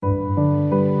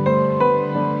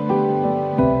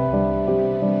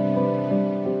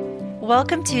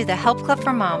Welcome to the Help Club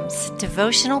for Moms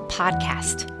Devotional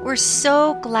Podcast. We're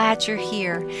so glad you're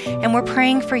here, and we're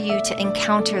praying for you to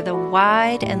encounter the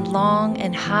wide and long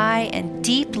and high and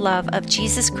deep love of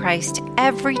Jesus Christ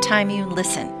every time you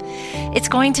listen. It's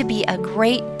going to be a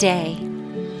great day.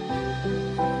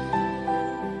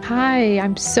 Hi,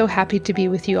 I'm so happy to be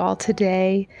with you all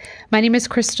today. My name is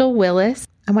Kristall Willis.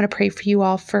 I want to pray for you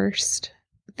all first.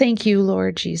 Thank you,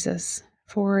 Lord Jesus,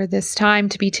 for this time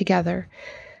to be together.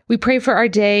 We pray for our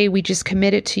day. We just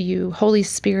commit it to you. Holy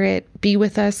Spirit, be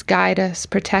with us, guide us,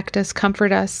 protect us,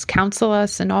 comfort us, counsel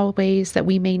us in all ways that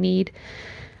we may need.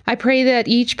 I pray that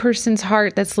each person's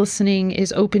heart that's listening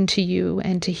is open to you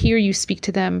and to hear you speak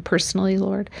to them personally,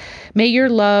 Lord. May your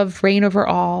love reign over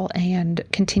all and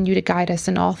continue to guide us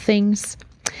in all things.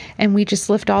 And we just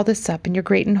lift all this up in your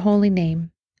great and holy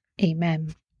name.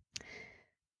 Amen.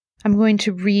 I'm going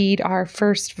to read our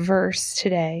first verse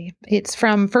today. It's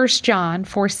from 1 John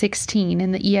 4:16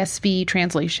 in the ESV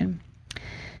translation.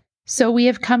 So we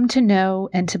have come to know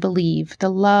and to believe the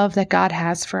love that God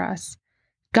has for us.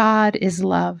 God is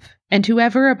love, and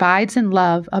whoever abides in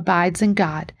love abides in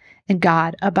God, and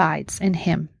God abides in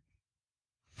him.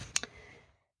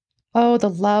 Oh, the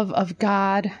love of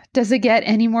God. Does it get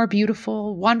any more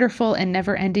beautiful, wonderful, and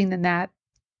never-ending than that?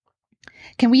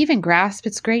 Can we even grasp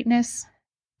its greatness?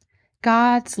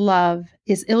 God's love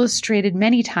is illustrated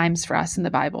many times for us in the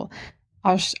Bible,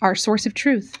 our source of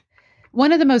truth.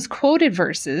 One of the most quoted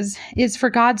verses is,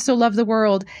 "For God so loved the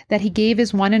world that he gave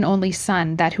his one and only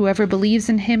Son, that whoever believes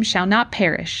in him shall not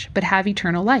perish, but have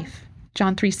eternal life."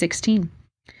 John 3:16.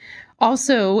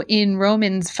 Also in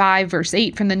Romans 5, verse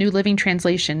 8 from the New Living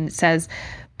Translation, it says,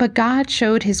 "But God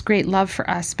showed his great love for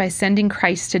us by sending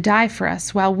Christ to die for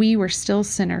us while we were still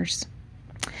sinners."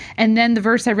 And then the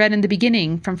verse I read in the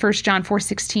beginning from 1 John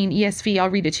 4:16 ESV, I'll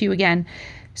read it to you again.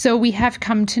 So we have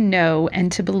come to know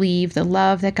and to believe the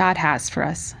love that God has for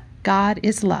us. God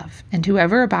is love, and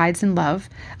whoever abides in love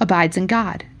abides in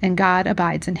God, and God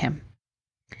abides in him.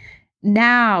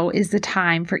 Now is the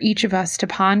time for each of us to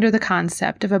ponder the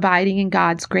concept of abiding in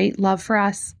God's great love for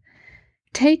us.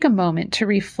 Take a moment to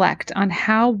reflect on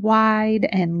how wide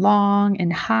and long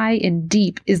and high and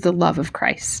deep is the love of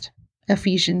Christ.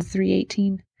 Ephesians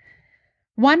 3:18.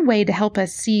 One way to help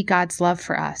us see God's love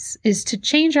for us is to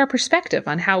change our perspective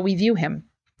on how we view him.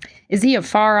 Is he a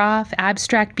far-off,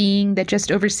 abstract being that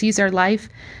just oversees our life?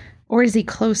 Or is he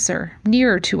closer,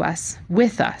 nearer to us,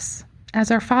 with us, as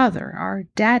our Father, our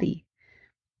Daddy?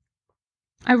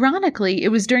 Ironically, it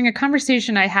was during a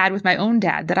conversation I had with my own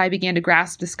dad that I began to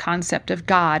grasp this concept of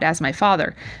God as my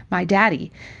Father, my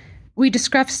Daddy. We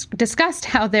discussed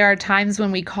how there are times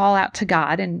when we call out to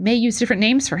God and may use different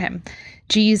names for him.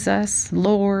 Jesus,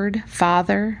 Lord,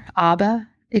 Father, Abba,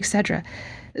 etc.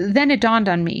 Then it dawned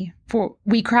on me, for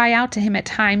we cry out to him at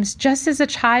times just as a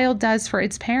child does for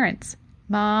its parents.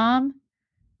 Mom,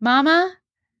 Mama,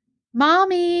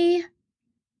 Mommy.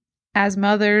 As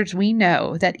mothers, we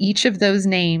know that each of those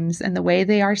names and the way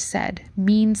they are said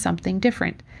mean something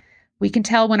different. We can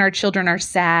tell when our children are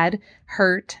sad,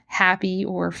 hurt, happy,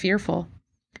 or fearful.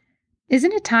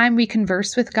 Isn't it time we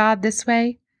converse with God this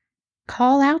way?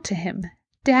 Call out to him,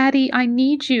 "Daddy, I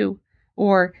need you,"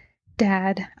 or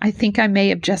 "Dad, I think I may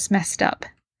have just messed up."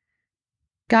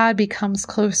 God becomes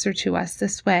closer to us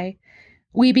this way.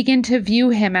 We begin to view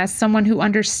him as someone who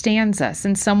understands us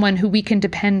and someone who we can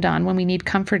depend on when we need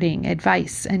comforting,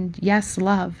 advice, and yes,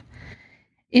 love.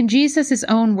 In Jesus'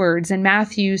 own words in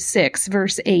Matthew 6,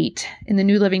 verse 8, in the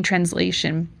New Living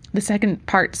Translation, the second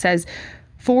part says,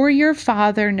 "For your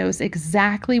Father knows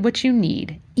exactly what you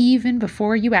need, even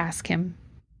before you ask him."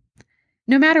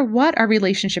 No matter what our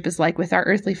relationship is like with our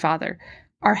earthly father,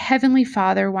 our heavenly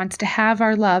Father wants to have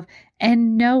our love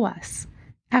and know us.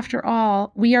 After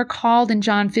all, we are called in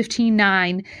John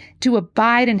 15:9 to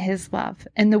abide in his love,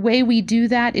 and the way we do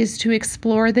that is to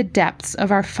explore the depths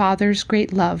of our Father's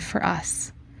great love for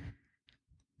us.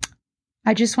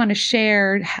 I just want to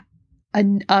share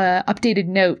an updated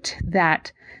note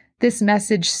that this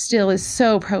message still is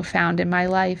so profound in my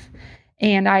life,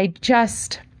 and I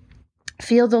just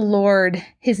feel the Lord,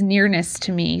 his nearness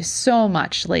to me so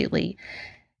much lately.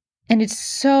 And it's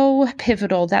so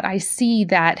pivotal that I see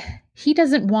that he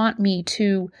doesn't want me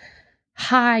to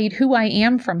hide who I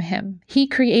am from him. He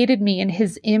created me in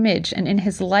his image and in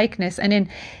his likeness and in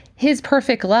his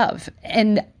perfect love.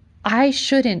 And I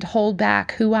shouldn't hold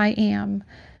back who I am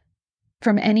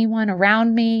from anyone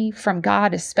around me, from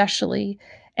God especially,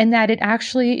 and that it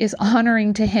actually is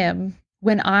honoring to him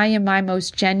when I am my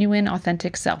most genuine,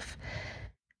 authentic self.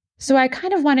 So I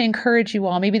kind of want to encourage you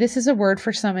all, maybe this is a word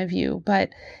for some of you, but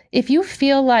if you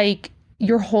feel like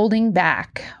you're holding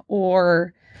back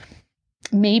or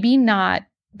maybe not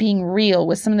being real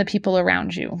with some of the people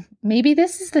around you. Maybe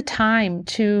this is the time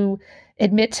to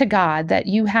admit to God that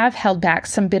you have held back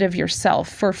some bit of yourself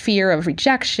for fear of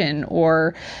rejection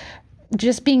or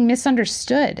just being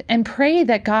misunderstood, and pray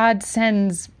that God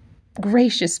sends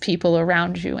gracious people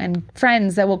around you and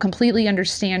friends that will completely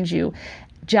understand you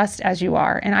just as you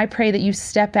are. And I pray that you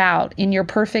step out in your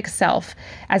perfect self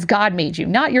as God made you,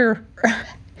 not your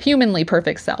humanly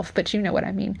perfect self, but you know what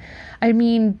I mean. I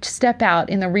mean, step out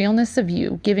in the realness of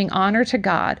you, giving honor to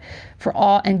God for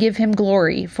all and give him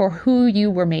glory for who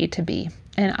you were made to be.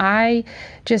 And I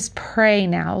just pray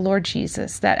now, Lord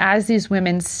Jesus, that as these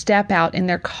women step out in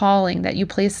their calling that you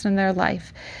placed in their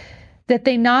life, that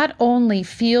they not only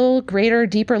feel greater,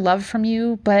 deeper love from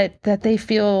you, but that they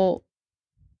feel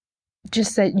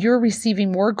just that you're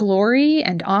receiving more glory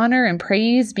and honor and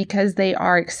praise because they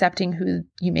are accepting who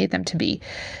you made them to be.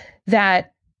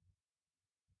 That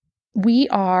we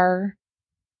are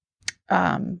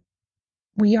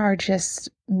just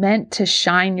meant to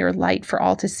shine your light for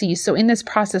all to see. So in this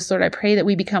process, Lord, I pray that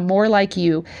we become more like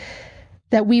you,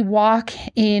 that we walk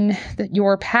in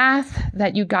your path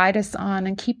that you guide us on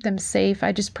and keep them safe.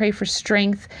 I just pray for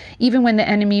strength, even when the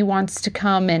enemy wants to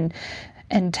come and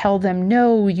tell them,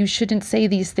 no, you shouldn't say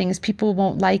these things. People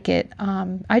won't like it.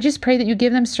 I just pray that you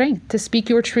give them strength to speak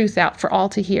your truth out for all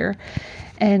to hear.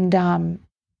 And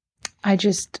I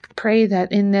just pray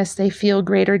that in this, they feel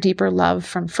greater, deeper love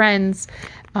from friends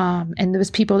and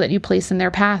those people that you place in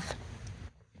their path.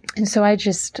 And so I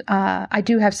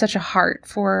do have such a heart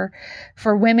for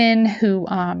women who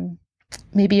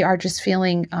maybe are just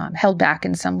feeling held back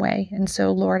in some way. And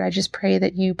so, Lord, I just pray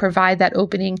that you provide that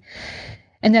opening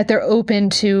and that they're open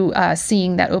to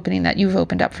seeing that opening that you've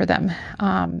opened up for them,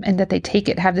 and that they take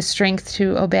it, have the strength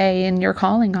to obey in your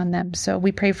calling on them. So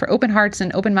we pray for open hearts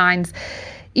and open minds,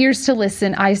 ears to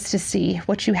listen, eyes to see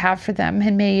what you have for them.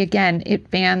 And may, again, it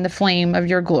fan the flame of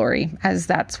your glory, as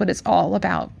that's what it's all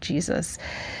about, Jesus.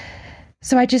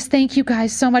 So I just thank you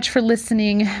guys so much for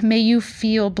listening. May you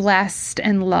feel blessed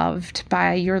and loved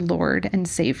by your Lord and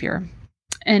Savior.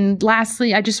 And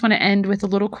lastly, I just want to end with a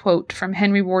little quote from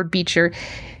Henry Ward Beecher.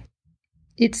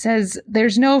 It says,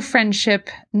 "There's no friendship,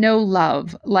 no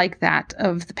love like that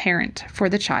of the parent for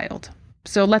the child."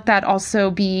 So let that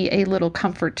also be a little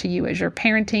comfort to you as you're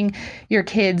parenting your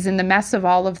kids in the mess of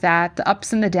all of that, the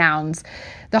ups and the downs,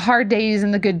 the hard days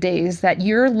and the good days, that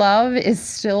your love is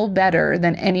still better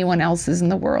than anyone else's in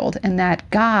the world, and that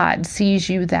God sees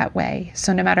you that way.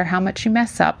 So no matter how much you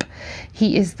mess up,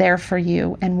 he is there for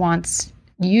you and wants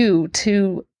you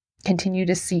to continue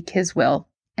to seek his will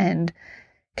and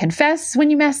confess when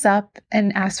you mess up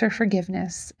and ask for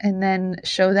forgiveness, and then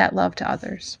show that love to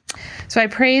others. So I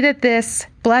pray that this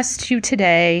blessed you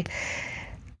today.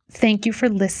 Thank you for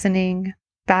listening.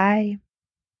 Bye.